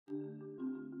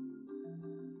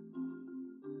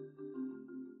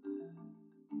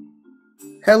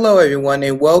Hello, everyone,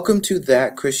 and welcome to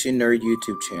That Christian Nerd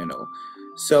YouTube channel.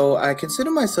 So, I consider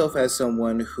myself as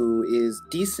someone who is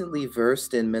decently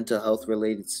versed in mental health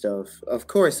related stuff. Of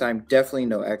course, I'm definitely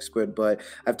no expert, but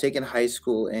I've taken high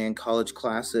school and college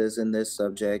classes in this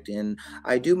subject, and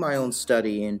I do my own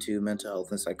study into mental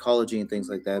health and psychology and things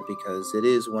like that because it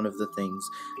is one of the things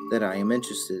that I am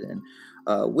interested in.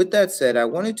 With that said, I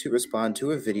wanted to respond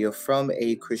to a video from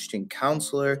a Christian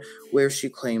counselor where she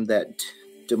claimed that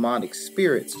demonic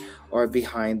spirits are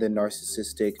behind the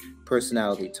narcissistic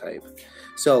personality type.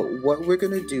 So, what we're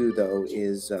going to do though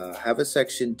is have a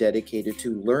section dedicated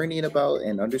to learning about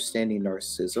and understanding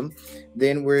narcissism.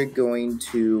 Then, we're going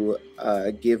to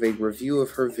give a review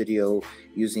of her video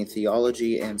using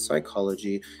theology and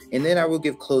psychology. And then I will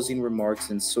give closing remarks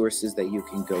and sources that you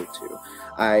can go to.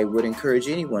 I would encourage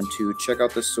anyone to check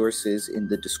out the sources in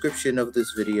the description of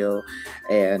this video,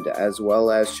 and as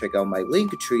well as check out my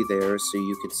link tree there so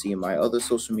you can see my other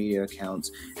social media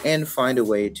accounts and find a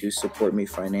way to support me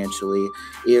financially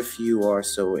if you are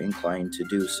so inclined to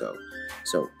do so.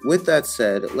 So, with that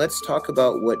said, let's talk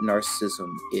about what narcissism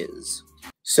is.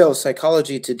 So,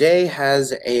 Psychology Today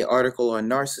has a article on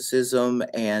narcissism,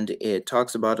 and it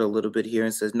talks about it a little bit here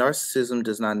and says narcissism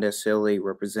does not necessarily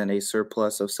represent a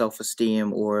surplus of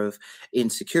self-esteem or of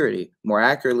insecurity. More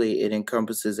accurately, it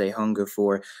encompasses a hunger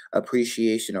for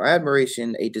appreciation or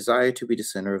admiration, a desire to be the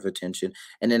center of attention,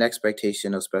 and an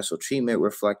expectation of special treatment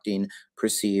reflecting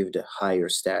perceived higher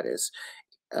status.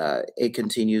 It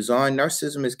continues on.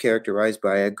 Narcissism is characterized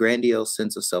by a grandiose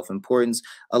sense of self importance,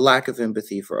 a lack of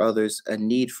empathy for others, a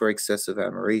need for excessive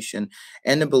admiration,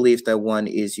 and a belief that one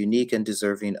is unique and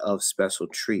deserving of special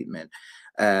treatment.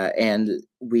 And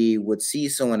we would see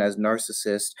someone as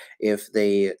narcissist if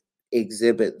they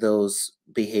exhibit those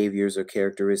behaviors or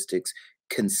characteristics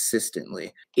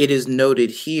consistently. It is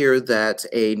noted here that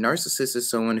a narcissist is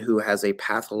someone who has a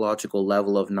pathological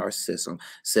level of narcissism,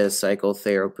 says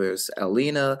psychotherapist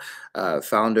Alina,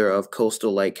 founder of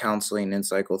Coastal Light Counseling and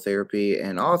Psychotherapy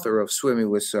and author of Swimming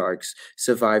with Sharks,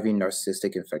 Surviving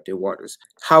Narcissistic Infected Waters.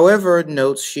 However,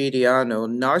 notes Shidiano,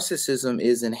 narcissism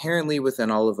is inherently within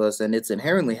all of us and it's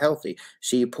inherently healthy.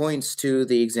 She points to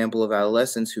the example of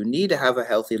adolescents who need to have a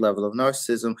healthy level of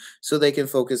narcissism so they can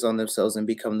focus on themselves and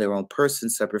become their own person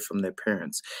separate from their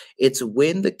parents. It's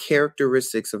when the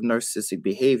characteristics of narcissistic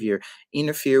behavior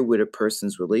interfere with a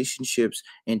person's relationships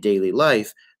and daily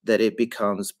life that it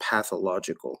becomes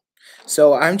pathological.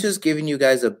 So I'm just giving you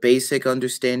guys a basic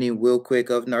understanding real quick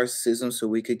of narcissism so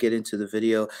we could get into the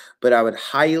video, but I would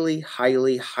highly,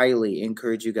 highly, highly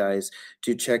encourage you guys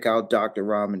to check out Dr.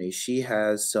 Romney. She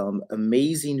has some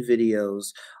amazing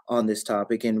videos on this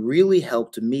topic and really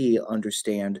helped me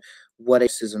understand what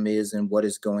narcissism is and what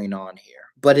is going on here.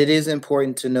 But it is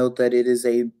important to note that it is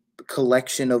a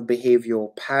collection of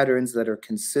behavioral patterns that are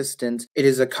consistent. It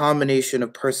is a combination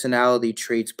of personality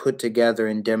traits put together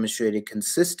and demonstrated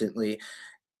consistently,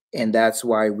 and that's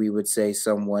why we would say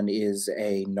someone is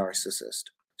a narcissist.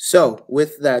 So,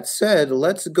 with that said,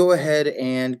 let's go ahead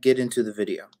and get into the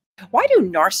video. Why do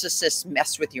narcissists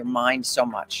mess with your mind so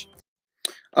much?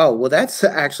 Oh, well, that's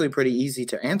actually pretty easy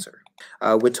to answer.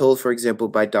 We're told, for example,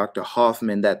 by Dr.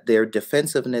 Hoffman that their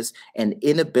defensiveness and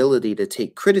inability to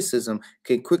take criticism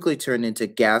can quickly turn into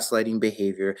gaslighting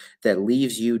behavior that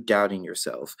leaves you doubting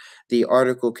yourself. The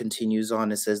article continues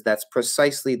on and says that's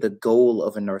precisely the goal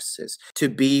of a narcissist, to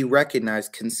be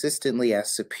recognized consistently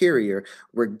as superior,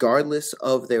 regardless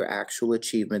of their actual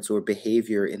achievements or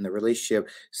behavior in the relationship,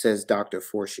 says Dr.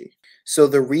 Forshey. So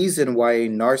the reason why a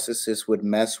narcissist would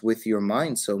mess with your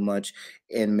mind so much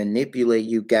and manipulate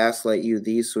you, gaslight you,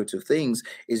 these sorts of things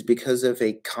is because of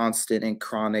a constant and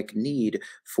chronic need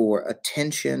for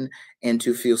attention and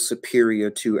to feel superior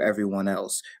to everyone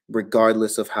else,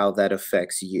 regardless of how that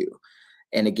affects you.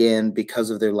 And again, because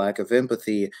of their lack of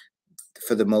empathy,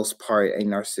 for the most part, a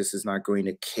narcissist is not going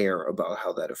to care about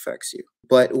how that affects you.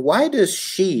 But why does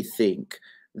she think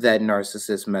that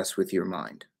narcissists mess with your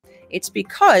mind? It's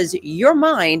because your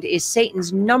mind is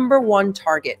Satan's #1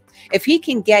 target. If he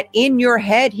can get in your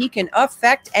head, he can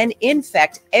affect and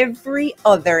infect every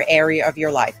other area of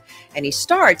your life. And he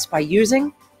starts by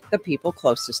using the people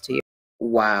closest to you.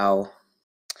 Wow.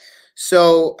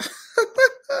 So,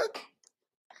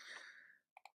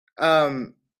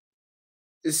 um,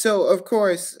 so of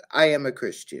course I am a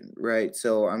Christian, right?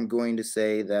 So I'm going to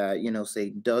say that,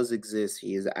 Satan does exist.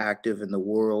 He is active in the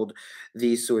world,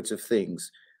 these sorts of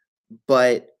things.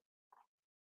 But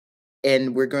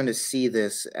And we're going to see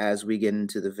this as we get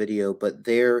into the video, but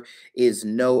there is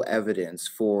no evidence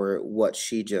for what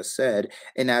she just said.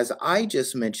 And as I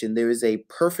just mentioned, there is a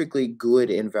perfectly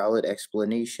good and valid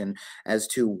explanation as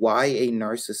to why a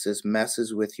narcissist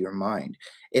messes with your mind.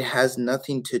 It has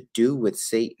nothing to do with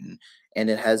Satan, and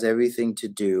it has everything to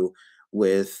do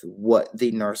with what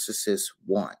the narcissist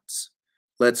wants.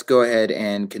 Let's go ahead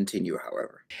and continue,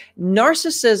 however.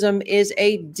 Narcissism is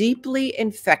a deeply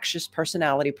infectious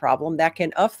personality problem that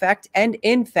can affect and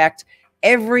infect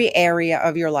every area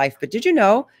of your life. But did you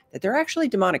know that there are actually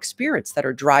demonic spirits that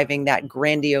are driving that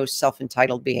grandiose,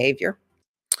 self-entitled behavior?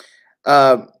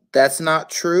 That's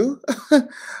not true.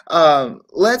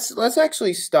 Let's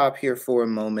actually stop here for a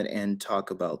moment and talk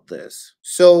about this.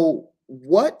 So,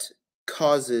 what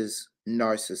causes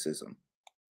narcissism?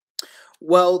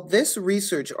 Well, this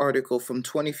research article from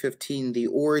 2015, The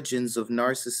Origins of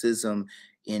Narcissism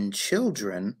in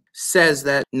Children, says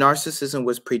that narcissism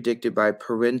was predicted by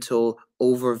parental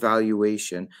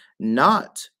overvaluation,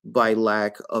 not by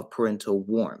lack of parental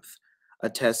warmth.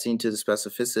 Attesting to the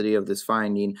specificity of this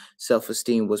finding, self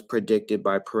esteem was predicted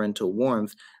by parental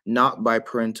warmth, not by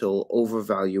parental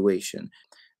overvaluation.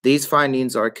 These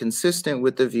findings are consistent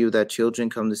with the view that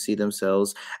children come to see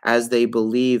themselves as they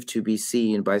believe to be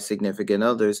seen by significant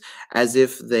others, as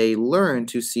if they learn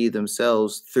to see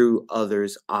themselves through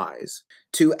others' eyes.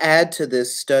 To add to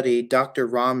this study, Dr.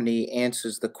 Romney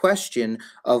answers the question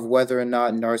of whether or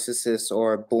not narcissists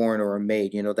are born or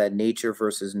made, that nature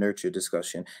versus nurture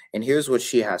discussion. And here's what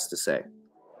she has to say.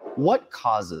 What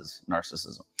causes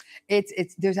narcissism?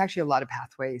 There's actually a lot of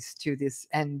pathways to this,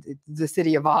 and the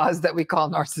city of Oz that we call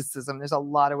narcissism. There's a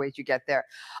lot of ways you get there.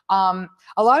 A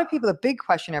lot of people, the big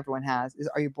question everyone has is,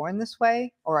 are you born this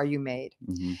way or are you made?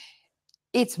 Mm-hmm.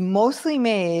 It's mostly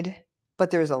made, but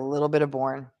there's a little bit of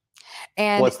born.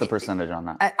 And what's the percentage on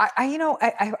that?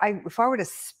 If I were to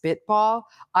spitball,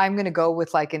 I'm going to go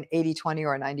with like an 80-20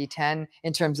 or a 90-10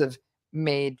 in terms of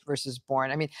made versus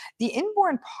born. I mean, the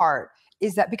inborn part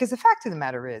is that, because the fact of the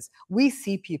matter is, we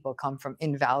see people come from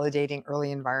invalidating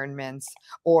early environments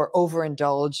or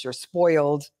overindulged or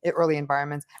spoiled early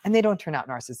environments, and they don't turn out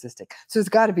narcissistic. So there's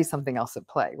got to be something else at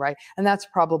play, right? And that's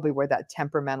probably where that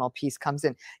temperamental piece comes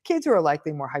in. Kids who are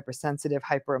likely more hypersensitive,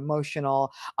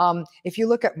 hyper-emotional. If you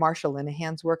look at Marsha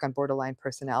Linehan's work on borderline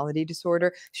personality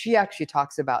disorder, she actually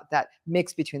talks about that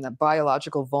mix between the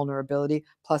biological vulnerability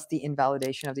plus the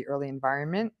invalidation of the early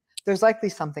environment. There's likely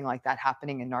something like that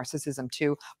happening in narcissism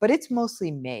too, but it's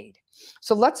mostly made.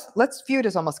 So let's view it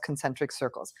as almost concentric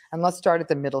circles, and let's start at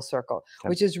the middle circle, okay,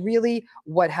 which is really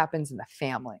what happens in the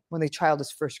family when the child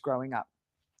is first growing up.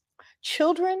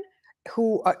 Children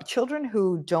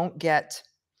who don't get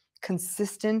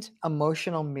consistent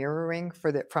emotional mirroring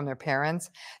from their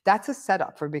parents, that's a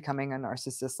setup for becoming a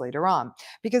narcissist later on,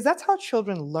 because that's how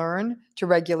children learn to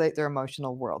regulate their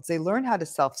emotional worlds. They learn how to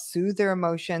self-soothe their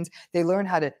emotions. They learn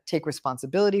how to take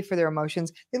responsibility for their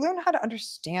emotions. They learn how to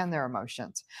understand their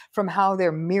emotions from how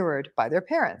they're mirrored by their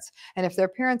parents. And if their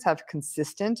parents have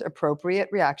consistent, appropriate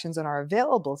reactions and are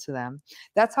available to them,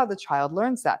 that's how the child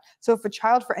learns that. So if a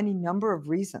child, for any number of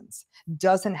reasons,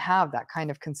 doesn't have that kind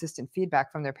of consistent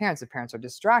feedback from their parents, the parents are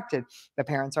distracted, the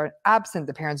parents are absent,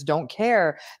 the parents don't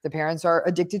care, the parents are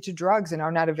addicted to drugs and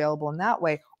are not available in that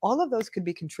way, all of those could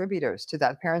be contributors to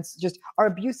that. Parents just are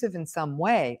abusive in some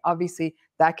way. Obviously,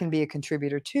 that can be a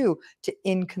contributor too to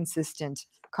inconsistent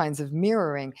kinds of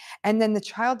mirroring. And then the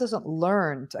child doesn't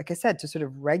learn, like I said, to sort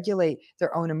of regulate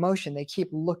their own emotion. They keep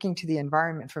looking to the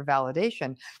environment for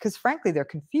validation because, frankly, they're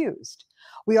confused.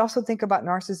 We also think about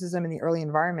narcissism in the early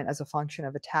environment as a function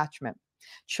of attachment.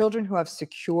 Children who have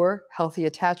secure, healthy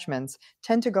attachments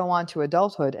tend to go on to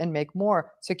adulthood and make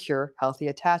more secure, healthy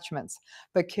attachments.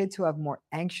 But kids who have more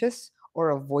anxious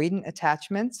or avoidant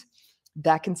attachments,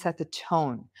 that can set the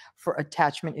tone for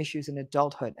attachment issues in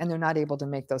adulthood, and they're not able to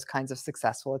make those kinds of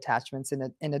successful attachments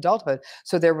in adulthood.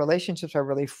 So their relationships are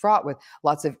really fraught with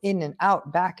lots of in and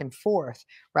out, back and forth,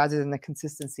 rather than the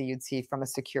consistency you'd see from a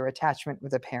secure attachment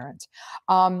with a parent.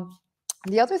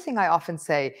 The other thing I often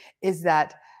say is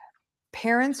that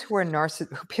parents who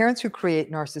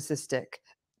create narcissistic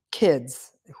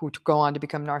kids who go on to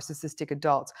become narcissistic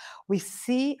adults, we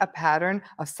see a pattern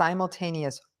of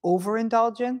simultaneous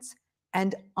overindulgence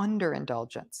and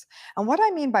underindulgence. And what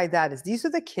I mean by that is, these are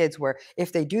the kids where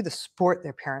if they do the sport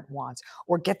their parent wants,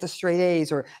 or get the straight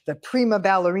A's, or the prima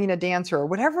ballerina dancer, or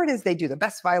whatever it is they do, the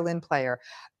best violin player,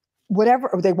 whatever,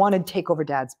 or they want to take over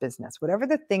dad's business, whatever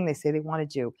the thing they say they want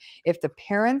to do, if the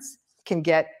parents can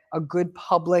get a good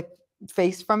public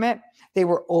face from it, they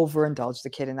will overindulge the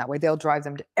kid in that way. They'll drive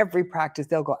them to every practice.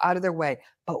 They'll go out of their way.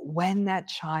 But when that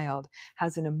child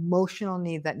has an emotional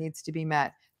need that needs to be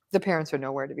met, the parents are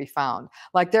nowhere to be found.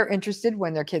 Like, they're interested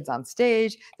when their kid's on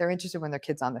stage. They're interested when their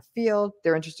kid's on the field.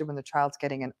 They're interested when the child's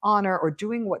getting an honor or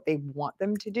doing what they want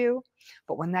them to do.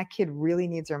 But when that kid really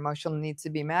needs their emotional needs to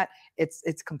be met, it's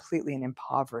completely an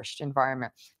impoverished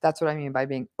environment. That's what I mean by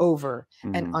being over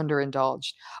and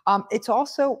underindulged. It's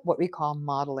also what we call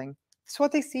modeling. It's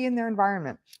what they see in their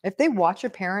environment. If they watch a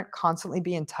parent constantly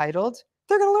be entitled,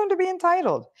 they're going to learn to be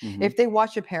entitled. If they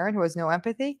watch a parent who has no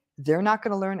empathy, they're not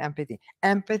going to learn empathy.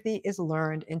 Empathy is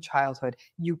learned in childhood.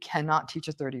 You cannot teach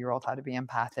a 30-year-old how to be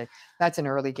empathic. That's an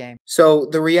early game. So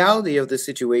the reality of the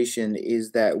situation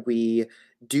is that we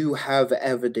do have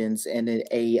evidence and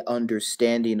a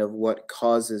understanding of what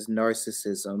causes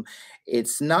narcissism.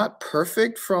 It's not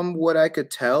perfect from what I could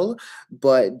tell,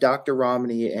 but Dr.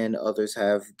 Romney and others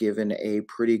have given a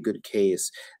pretty good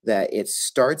case that it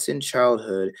starts in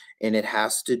childhood and it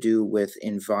has to do with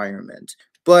environment.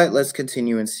 But let's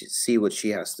continue and see what she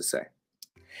has to say.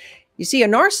 You see, a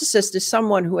narcissist is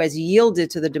someone who has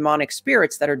yielded to the demonic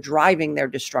spirits that are driving their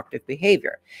destructive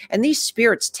behavior. And these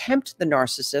spirits tempt the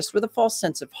narcissist with a false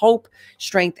sense of hope,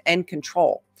 strength, and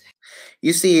control.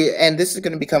 You see, and this is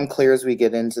going to become clear as we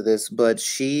get into this, but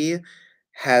she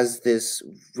has this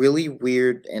really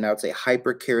weird and I would say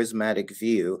hyper charismatic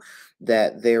view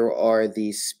that there are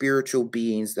these spiritual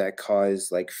beings that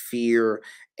cause like fear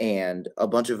and a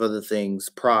bunch of other things,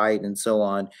 pride and so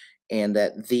on, and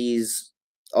that these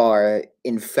are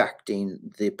infecting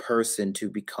the person to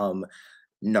become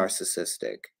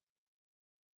narcissistic.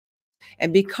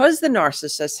 And because the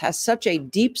narcissist has such a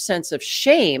deep sense of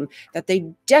shame that they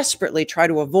desperately try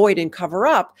to avoid and cover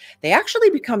up, they actually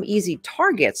become easy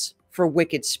targets for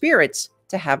wicked spirits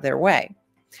to have their way.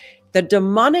 The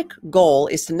demonic goal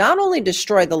is to not only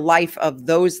destroy the life of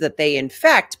those that they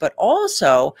infect, but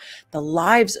also the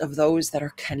lives of those that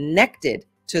are connected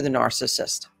to the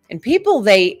narcissist. And people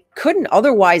they couldn't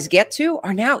otherwise get to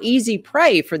are now easy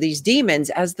prey for these demons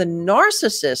as the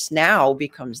narcissist now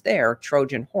becomes their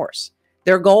Trojan horse.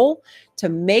 Their goal? To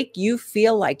make you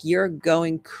feel like you're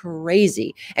going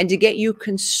crazy and to get you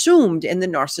consumed in the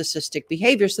narcissistic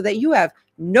behavior so that you have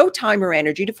no time or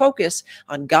energy to focus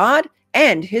on God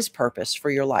and his purpose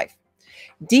for your life.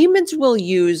 Demons will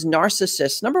use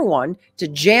narcissists, number one, to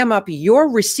jam up your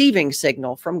receiving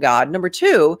signal from God. Number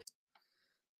two,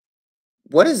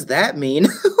 what does that mean?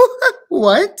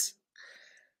 What?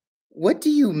 What do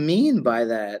you mean by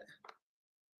that?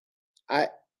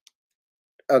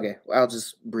 Okay, I'll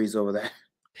just breeze over that.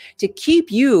 To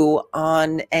keep you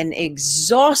on an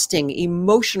exhausting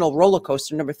emotional roller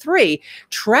coaster. Number three,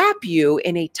 trap you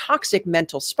in a toxic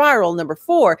mental spiral. Number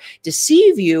four,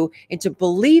 deceive you into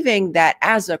believing that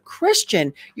as a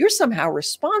Christian, you're somehow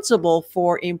responsible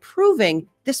for improving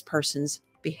this person's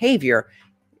behavior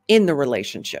in the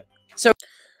relationship.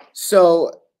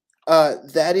 So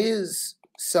that is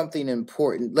something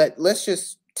important. Let's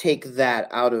just take that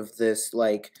out of this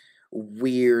like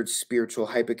weird spiritual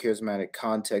hypercharismatic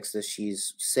context that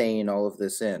she's saying all of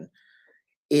this in.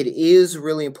 It is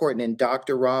really important, and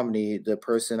Dr. Romney, the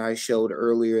person I showed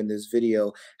earlier in this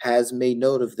video, has made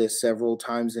note of this several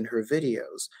times in her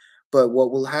videos. But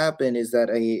what will happen is that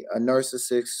a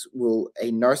narcissist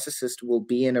will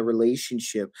be in a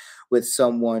relationship with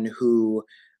someone who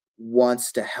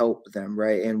wants to help them,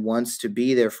 right? And wants to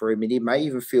be there for him. And he might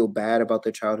even feel bad about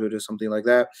their childhood or something like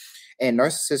that. And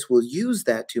narcissists will use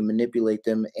that to manipulate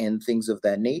them and things of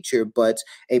that nature. But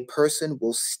a person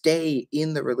will stay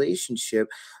in the relationship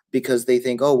because they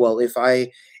think, oh, well, if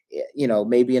I,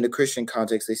 maybe in a Christian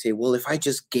context, they say, well, if I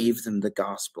just gave them the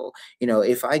gospel,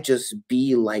 if I just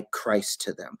be like Christ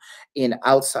to them. In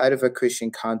outside of a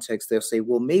Christian context, they'll say,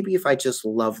 well, maybe if I just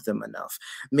love them enough,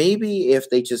 maybe if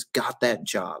they just got that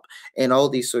job and all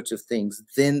these sorts of things,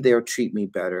 then they'll treat me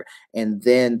better and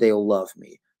then they'll love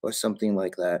me or something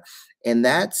like that. And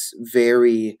that's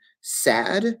very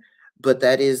sad, but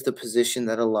that is the position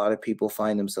that a lot of people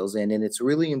find themselves in. And it's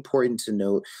really important to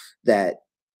note that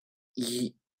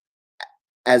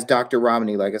as Dr.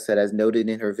 Romney, like I said, has noted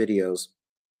in her videos,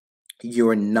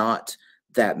 you're not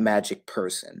that magic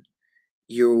person.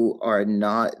 You are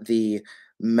not the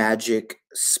magic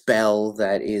spell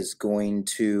that is going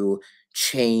to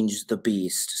change the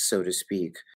beast, so to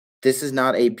speak. This is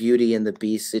not a Beauty and the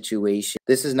Beast situation.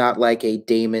 This is not like a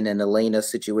Damon and Elena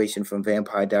situation from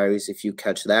Vampire Diaries. If you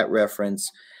catch that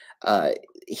reference,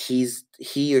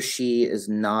 he or she is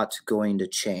not going to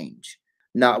change.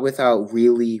 Not without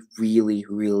really, really,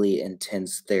 really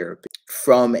intense therapy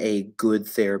from a good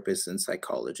therapist and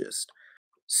psychologist.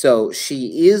 So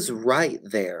she is right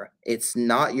there. It's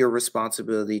not your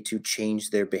responsibility to change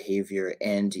their behavior,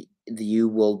 and you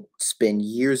will spend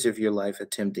years of your life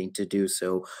attempting to do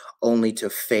so, only to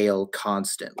fail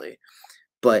constantly.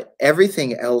 But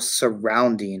everything else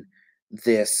surrounding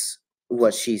this,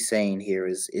 what she's saying here,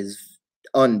 is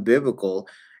unbiblical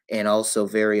and also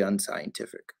very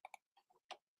unscientific.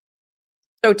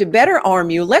 So, to better arm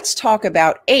you, let's talk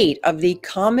about 8 of the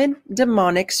common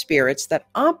demonic spirits that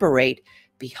operate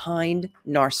behind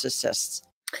narcissists.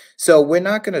 So we're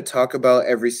not going to talk about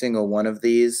every single one of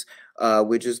these.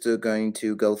 We're just going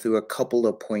to go through a couple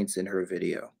of points in her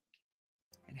video.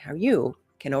 And how you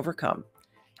can overcome.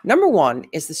 Number 1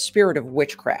 is the spirit of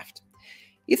witchcraft.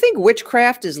 You think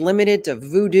witchcraft is limited to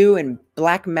voodoo and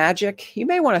black magic? You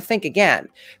may want to think again.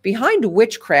 Behind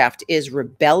witchcraft is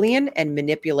rebellion and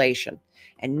manipulation.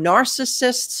 And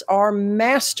narcissists are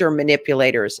master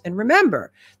manipulators. And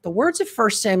remember, the words of 1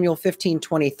 Samuel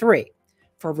 15:23,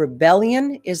 for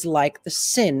rebellion is like the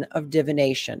sin of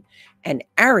divination, and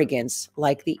arrogance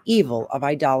like the evil of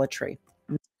idolatry.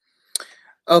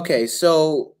 Okay,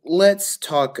 so let's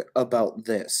talk about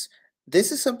this.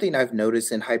 This is something I've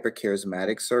noticed in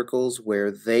hypercharismatic circles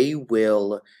where they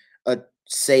will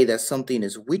say that something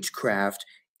is witchcraft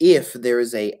if there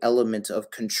is a element of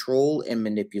control and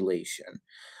manipulation.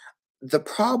 The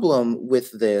problem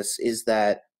with this is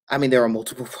that, I mean, there are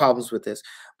multiple problems with this,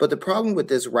 but the problem with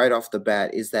this right off the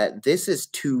bat is that this is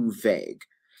too vague,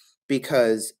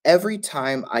 because every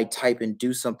time I type and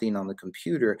do something on the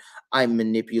computer, I'm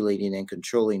manipulating and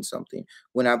controlling something.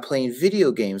 When I'm playing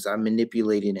video games, I'm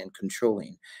manipulating and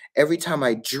controlling. Every time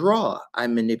I draw,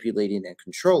 I'm manipulating and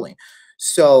controlling.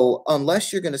 So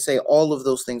unless you're going to say all of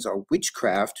those things are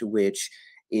witchcraft, which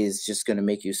is just going to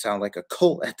make you sound like a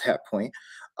cult at that point,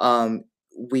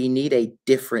 we need a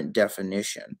different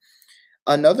definition.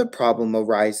 Another problem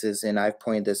arises, and I've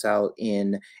pointed this out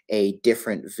in a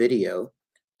different video.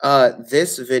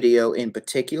 This video in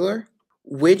particular,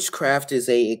 witchcraft is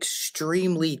a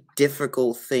extremely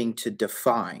difficult thing to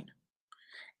define.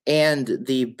 And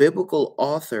the biblical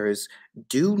authors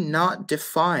do not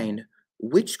define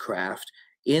witchcraft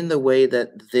in the way that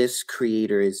this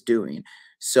creator is doing.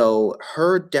 So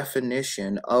her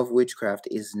definition of witchcraft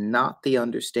is not the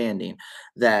understanding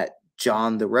that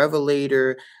John the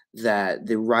Revelator, that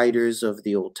the writers of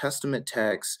the Old Testament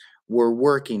texts were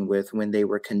working with when they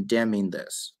were condemning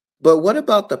this. But what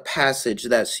about the passage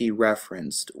that she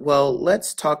referenced? Well,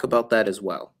 let's talk about that as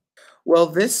well. Well,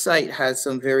 this site has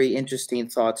some very interesting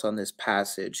thoughts on this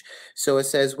passage. So it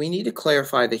says, we need to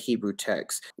clarify the Hebrew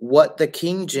text. What the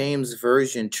King James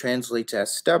Version translates as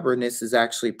stubbornness is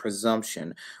actually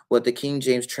presumption. What the King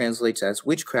James translates as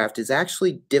witchcraft is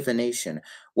actually divination.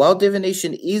 While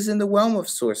divination is in the realm of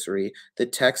sorcery, the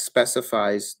text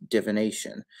specifies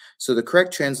divination. So the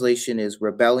correct translation is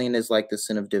rebellion is like the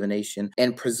sin of divination,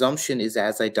 and presumption is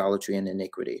as idolatry and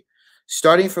iniquity.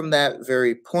 Starting from that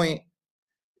very point,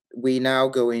 we now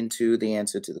go into the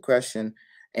answer to the question,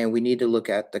 and we need to look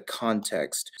at the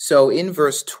context. So in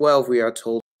verse 12, we are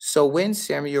told, so when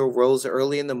Samuel rose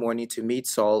early in the morning to meet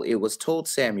Saul, it was told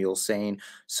Samuel, saying,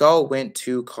 Saul went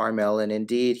to Carmel, and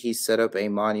indeed he set up a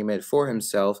monument for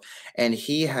himself, and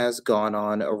he has gone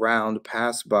on around,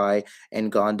 passed by,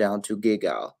 and gone down to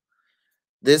Gilgal.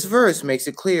 This verse makes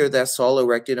it clear that Saul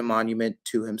erected a monument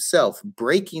to himself,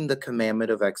 breaking the commandment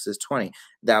of Exodus 20,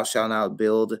 thou shalt not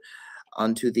build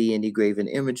unto thee any graven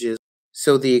images.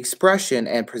 So the expression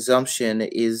and presumption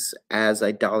is as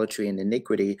idolatry and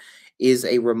iniquity is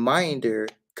a reminder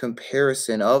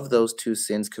comparison of those two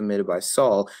sins committed by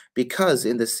Saul, because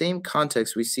in the same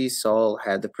context we see Saul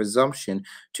had the presumption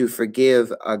to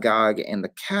forgive Agag and the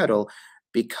cattle,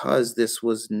 because this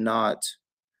was not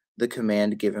the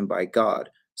command given by God.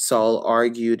 Saul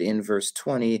argued in verse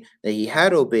 20 that he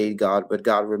had obeyed God, but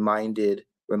God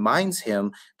reminds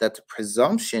him that the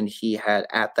presumption he had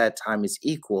at that time is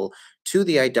equal to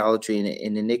the idolatry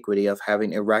and iniquity of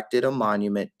having erected a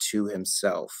monument to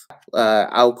himself.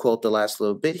 I'll quote the last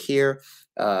little bit here.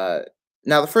 Now,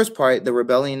 the first part, the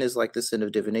rebellion is like the sin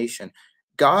of divination.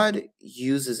 God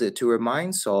uses it to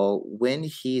remind Saul when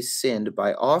he sinned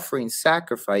by offering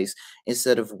sacrifice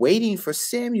instead of waiting for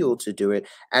Samuel to do it,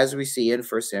 as we see in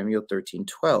 1 Samuel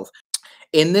 13:12.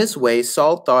 In this way,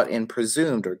 Saul thought and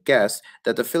presumed or guessed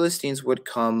that the Philistines would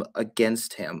come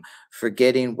against him,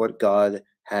 forgetting what God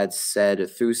had said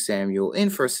through Samuel in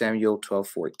 1 Samuel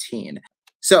 12:14.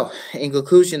 So, in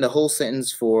conclusion, the whole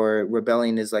sentence for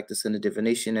rebellion is like the sin of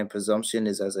divination, and presumption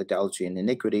is as idolatry and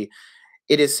iniquity.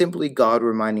 It is simply God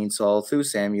reminding Saul through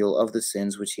Samuel of the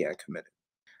sins which he had committed.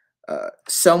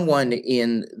 Someone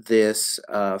in this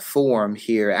forum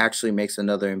here actually makes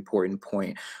another important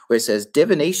point where it says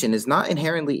divination is not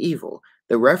inherently evil.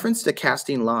 The reference to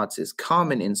casting lots is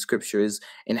common in scriptures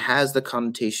and has the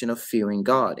connotation of fearing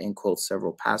God, and quotes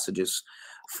several passages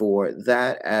for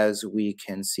that, as we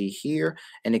can see here.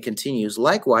 And it continues,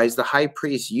 likewise, the high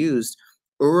priest used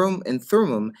Urim and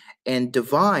Thummim and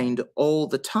divined all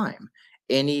the time.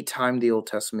 Anytime the Old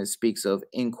Testament speaks of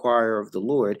inquire of the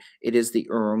Lord, it is the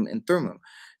Urim and Thummim.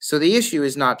 So the issue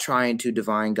is not trying to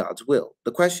divine God's will.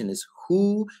 The question is,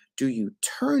 who do you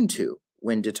turn to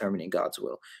when determining God's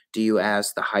will? Do you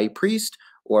ask the high priest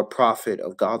or prophet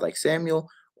of God like Samuel,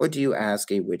 or do you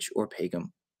ask a witch or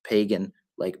pagan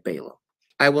like Balaam?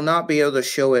 I will not be able to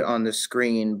show it on the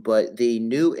screen, but the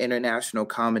New International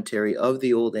Commentary of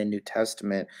the Old and New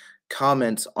Testament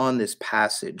comments on this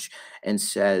passage and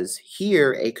says,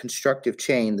 here a constructive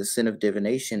chain, the sin of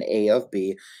divination, A of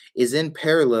B, is in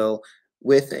parallel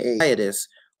with a riotous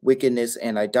wickedness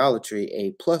and idolatry,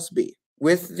 A plus B,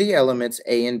 with the elements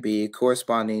A and B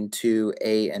corresponding to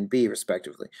A and B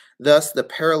respectively. Thus, the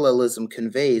parallelism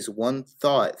conveys one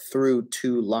thought through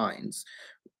two lines.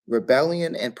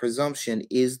 Rebellion and presumption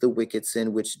is the wicked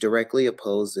sin which directly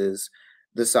opposes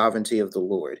the sovereignty of the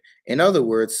Lord. In other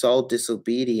words, Saul's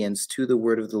disobedience to the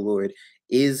word of the Lord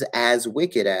is as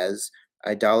wicked as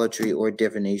idolatry or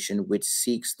divination, which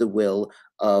seeks the will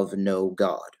of no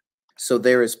God. So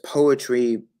there is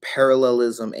poetry,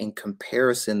 parallelism, and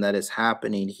comparison that is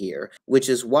happening here, which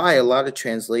is why a lot of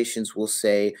translations will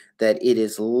say that it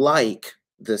is like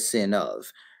the sin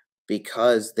of,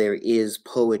 because there is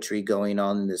poetry going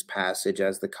on in this passage,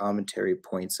 as the commentary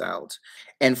points out.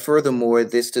 And furthermore,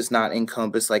 this does not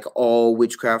encompass like all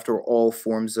witchcraft or all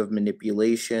forms of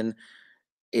manipulation.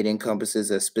 It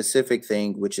encompasses a specific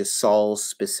thing, which is Saul's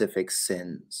specific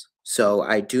sins. So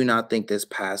I do not think this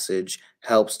passage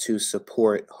helps to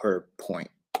support her point.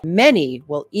 Many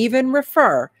will even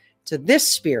refer to this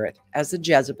spirit as the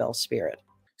Jezebel spirit.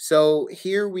 So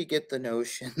here we get the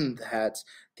notion that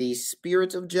the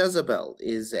spirit of Jezebel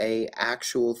is a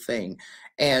actual thing.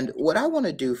 And what I want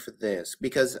to do for this,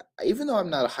 because even though I'm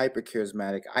not a hyper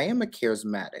charismatic, I am a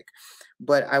charismatic,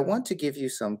 but I want to give you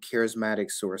some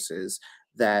charismatic sources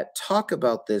that talk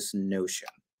about this notion.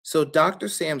 So Dr.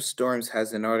 Sam Storms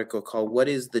has an article called What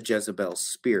is the Jezebel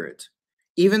Spirit?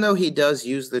 Even though he does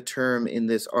use the term in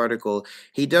this article,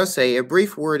 he does say a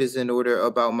brief word is in order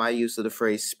about my use of the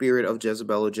phrase spirit of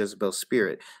Jezebel or Jezebel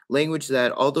spirit, language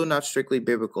that, although not strictly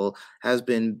biblical, has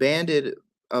been bandied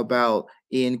about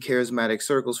in charismatic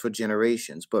circles for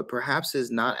generations, but perhaps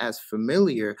is not as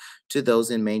familiar to those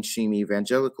in mainstream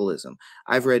evangelicalism.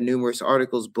 I've read numerous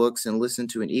articles, books, and listened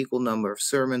to an equal number of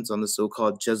sermons on the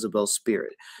so-called Jezebel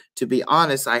spirit. To be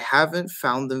honest, I haven't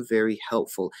found them very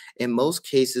helpful. In most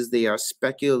cases, they are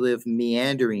speculative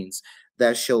meanderings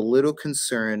that show little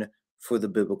concern for the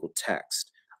biblical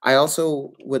text. I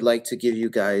also would like to give you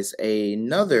guys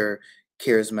another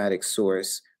charismatic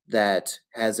source that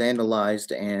has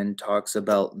analyzed and talks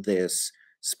about this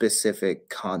specific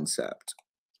concept.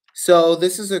 So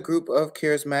this is a group of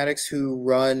charismatics who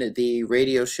run the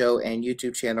radio show and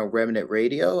YouTube channel Remnant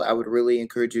Radio. I would really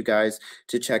encourage you guys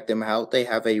to check them out. They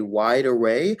have a wide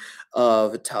array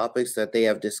of topics that they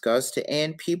have discussed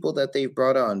and people that they've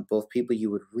brought on, both people you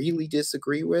would really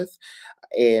disagree with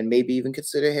and maybe even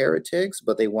consider heretics,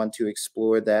 but they want to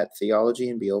explore that theology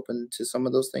and be open to some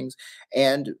of those things,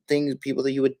 and people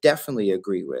that you would definitely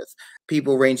agree with.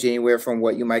 People range anywhere from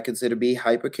what you might consider to be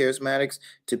hyper charismatics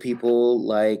to people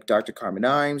like Dr. Carmen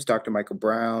Imes, Dr. Michael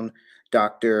Brown,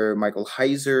 Dr. Michael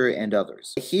Heiser, and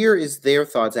others. Here is their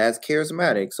thoughts as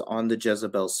charismatics on the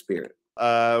Jezebel spirit.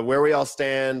 Where we all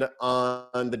stand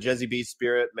on the Jezebel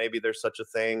spirit. Maybe there's such a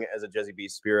thing as a Jezebel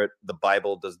spirit. The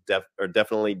Bible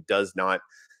definitely does not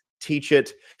teach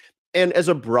it. And as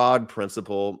a broad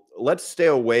principle, let's stay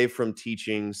away from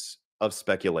teachings of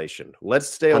speculation. Let's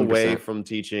stay 100%. away from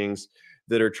teachings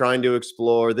that are trying to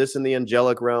explore this in the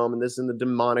angelic realm and this in the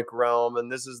demonic realm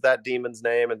and this is that demon's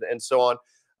name and so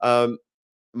on.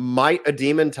 Might a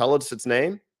demon tell us its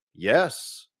name?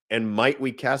 Yes. And might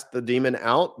we cast the demon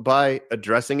out by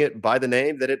addressing it by the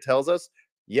name that it tells us?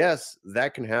 Yes,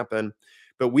 that can happen.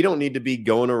 But we don't need to be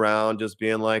going around just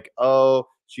being like, oh,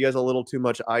 she has a little too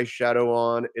much eyeshadow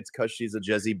on. It's because she's a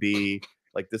Jezebel.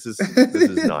 Like, this is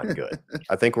not good.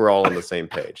 I think we're all on the same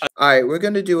page. All right, we're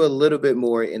going to do a little bit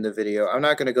more in the video. I'm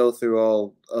not going to go through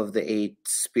all of the 8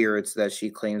 spirits that she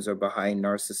claims are behind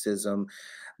narcissism,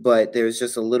 but there's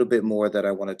just a little bit more that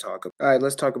I want to talk about. All right,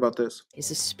 let's talk about this.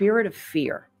 Is a spirit of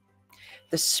fear.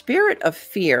 The spirit of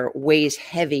fear weighs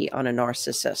heavy on a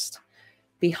narcissist.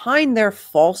 Behind their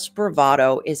false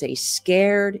bravado is a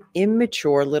scared,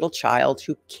 immature little child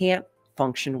who can't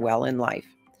function well in life.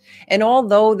 And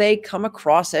although they come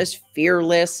across as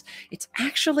fearless, it's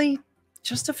actually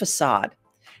just a facade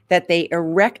that they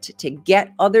erect to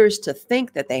get others to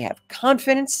think that they have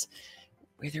confidence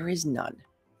where there is none.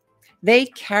 They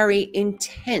carry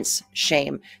intense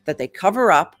shame that they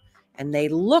cover up, and they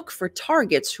look for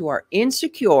targets who are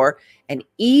insecure and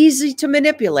easy to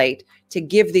manipulate to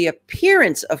give the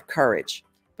appearance of courage.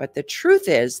 But the truth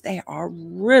is, they are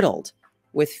riddled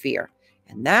with fear.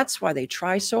 And that's why they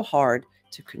try so hard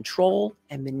to control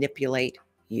and manipulate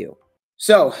you.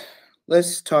 So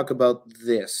let's talk about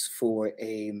this for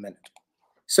a minute.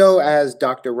 So as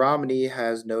Dr. Romney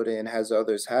has noted and as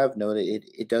others have noted,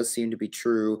 it does seem to be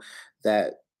true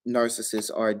that narcissists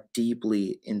are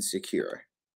deeply insecure.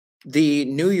 The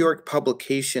New York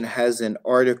publication has an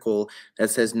article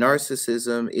that says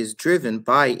narcissism is driven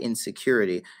by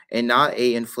insecurity and not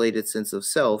a inflated sense of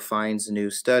self, finds a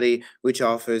new study which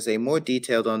offers a more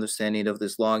detailed understanding of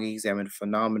this long-examined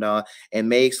phenomena and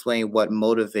may explain what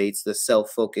motivates the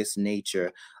self-focused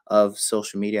nature of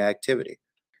social media activity.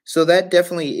 So that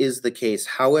definitely is the case.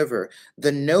 However,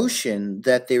 the notion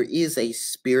that there is a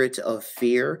spirit of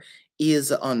fear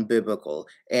is unbiblical.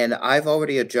 And I've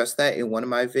already addressed that in one of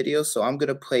my videos, so I'm going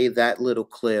to play that little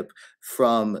clip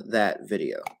from that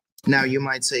video. Now, you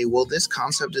might say, well, this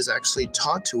concept is actually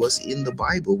taught to us in the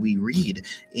Bible. We read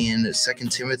in 2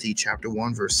 Timothy chapter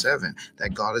 1, verse 7,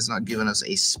 that God has not given us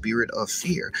a spirit of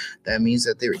fear. That means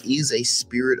that there is a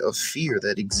spirit of fear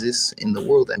that exists in the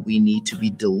world and we need to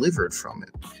be delivered from it.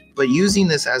 But using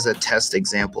this as a test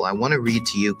example, I want to read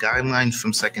to you Guidelines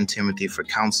from 2 Timothy for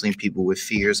Counseling People with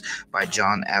Fears by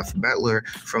John F. Bettler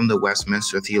from the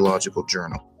Westminster Theological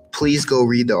Journal. Please go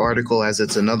read the article, as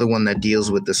it's another one that deals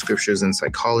with the scriptures and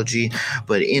psychology,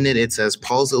 but in it, it says,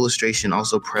 Paul's illustration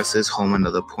also presses home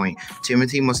another point.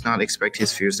 Timothy must not expect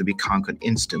his fears to be conquered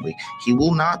instantly. He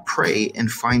will not pray and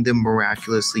find them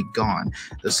miraculously gone.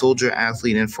 The soldier,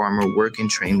 athlete, and farmer work and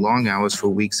train long hours for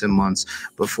weeks and months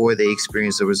before they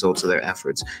experience the results of their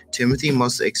efforts. Timothy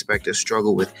must expect a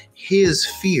struggle with his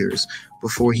fears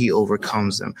before he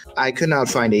overcomes them. I could not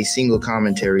find a single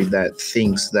commentary that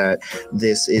thinks that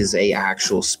this is an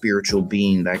actual spiritual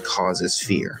being that causes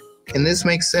fear. And this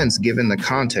makes sense given the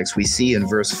context. We see in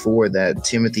verse 4 that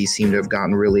Timothy seemed to have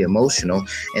gotten really emotional,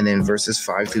 and then verses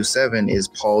 5 through 7 is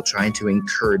Paul trying to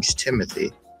encourage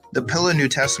Timothy. The Pillar New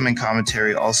Testament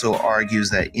commentary also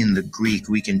argues that in the Greek,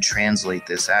 we can translate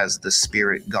this as the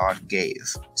Spirit God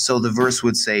gave. So the verse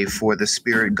would say, for the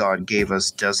Spirit God gave us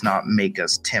does not make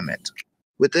us timid.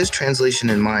 With this translation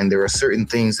in mind, there are certain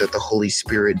things that the Holy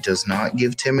Spirit does not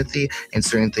give Timothy and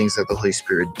certain things that the Holy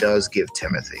Spirit does give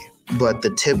Timothy. But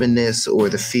the timidness or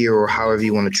the fear, or however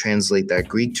you want to translate that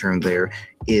Greek term there,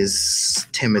 is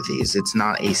Timothy's. It's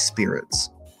not a spirit's.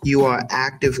 You are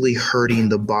actively hurting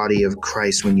the body of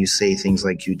Christ when you say things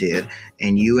like you did,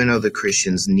 and you and other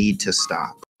Christians need to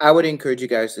stop. I would encourage you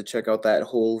guys to check out that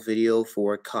whole video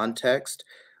for context,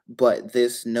 but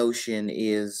this notion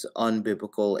is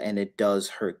unbiblical and it does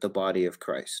hurt the body of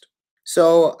Christ.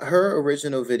 So her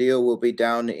original video will be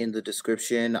down in the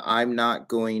description. I'm not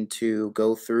going to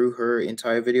go through her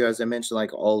entire video, as I mentioned,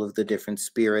 like all of the different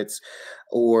spirits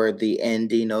or the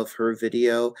ending of her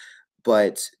video,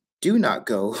 but do not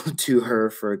go to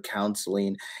her for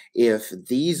counseling if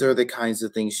these are the kinds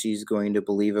of things she's going to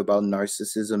believe about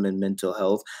narcissism and mental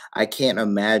health. I can't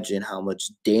imagine how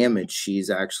much damage she's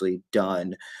actually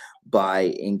done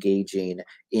by engaging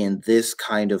in this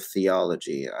kind of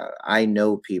theology. I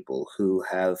know people who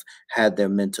have had their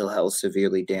mental health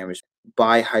severely damaged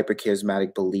by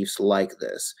hypercharismatic beliefs like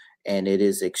this, and it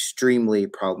is extremely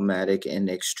problematic and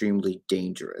extremely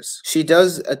dangerous. She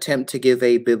does attempt to give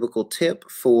a biblical tip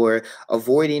for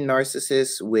avoiding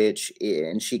narcissists,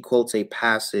 and she quotes a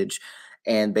passage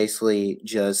and basically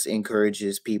just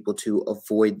encourages people to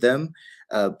avoid them.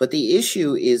 But the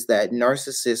issue is that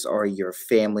narcissists are your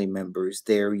family members.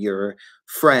 They're your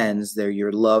friends. They're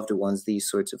your loved ones, these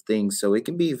sorts of things. So it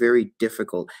can be very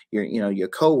difficult. Your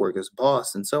coworkers,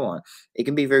 boss, and so on. It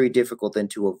can be very difficult then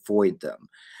to avoid them.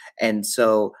 And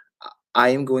so I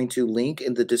am going to link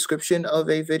in the description of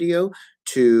a video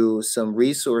to some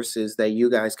resources that you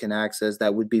guys can access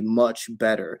that would be much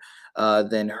better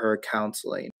than her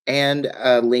counseling, and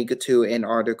a link to an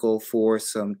article for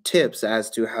some tips as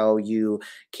to how you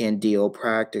can deal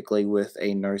practically with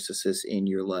a narcissist in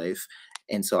your life.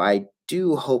 And so I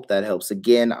do hope that helps.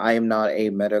 Again, I am not a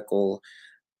medical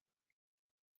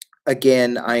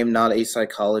Again, I am not a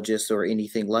psychologist or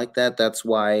anything like that. That's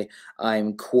why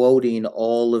I'm quoting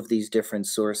all of these different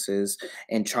sources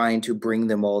and trying to bring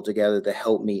them all together to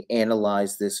help me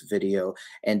analyze this video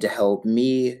and to help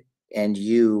me and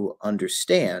you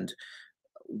understand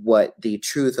what the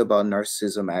truth about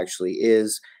narcissism actually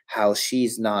is, how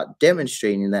she's not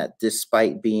demonstrating that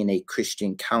despite being a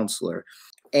Christian counselor.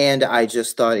 And I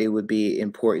just thought it would be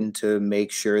important to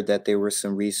make sure that there were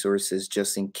some resources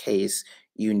just in case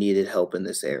you needed help in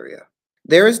this area.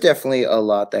 There is definitely a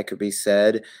lot that could be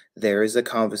said. There is a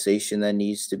conversation that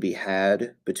needs to be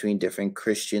had between different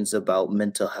Christians about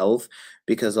mental health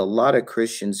because a lot of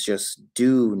Christians just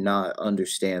do not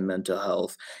understand mental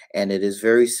health. And it is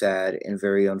very sad and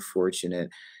very unfortunate.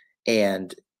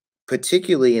 And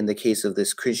particularly in the case of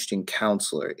this Christian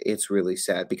counselor, it's really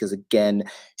sad because, again,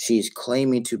 she's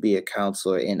claiming to be a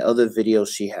counselor. In other videos,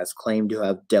 she has claimed to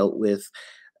have dealt with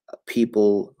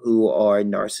people who are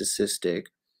narcissistic.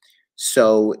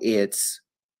 So it's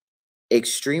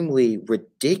extremely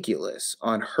ridiculous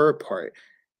on her part,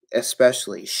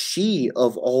 especially she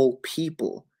of all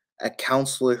people, a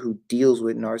counselor who deals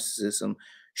with narcissism,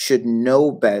 should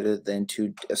know better than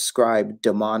to ascribe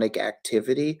demonic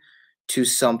activity to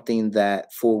something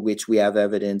that for which we have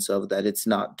evidence of that it's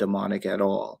not demonic at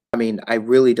all. I mean, I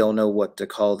really don't know what to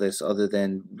call this other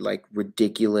than like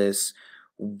ridiculous,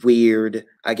 weird.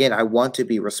 Again, I want to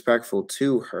be respectful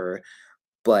to her,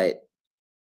 but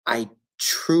I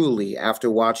truly, after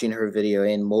watching her video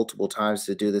and multiple times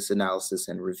to do this analysis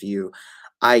and review,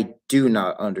 I do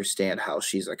not understand how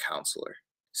she's a counselor.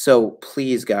 So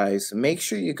please, guys, make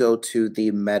sure you go to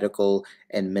the medical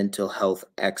and mental health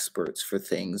experts for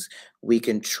things. We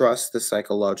can trust the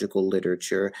psychological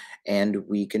literature and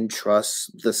we can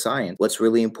trust the science. What's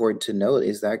really important to note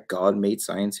is that God made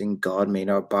science and God made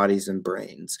our bodies and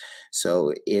brains.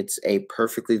 So it's a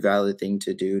perfectly valid thing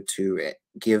to do to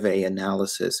give a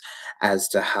analysis as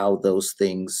to how those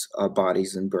things, our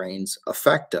bodies and brains,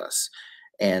 affect us.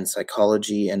 And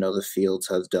psychology and other fields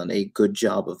has done a good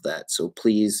job of that. So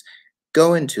please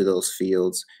go into those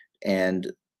fields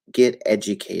and get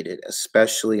educated,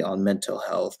 especially on mental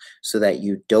health, so that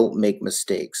you don't make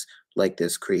mistakes like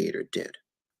this creator did.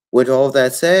 With all of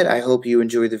that said, I hope you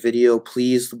enjoyed the video.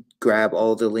 Please grab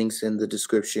all the links in the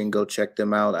description. Go check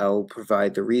them out. I will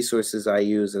provide the resources I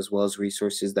use as well as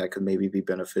resources that could maybe be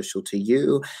beneficial to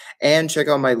you. And check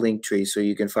out my link tree so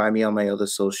you can find me on my other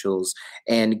socials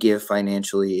and give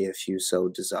financially if you so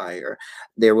desire.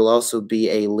 There will also be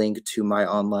a link to my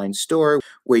online store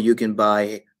where you can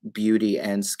buy beauty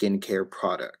and skincare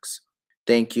products.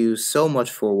 Thank you so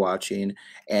much for watching,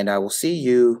 and I will see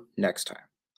you next time.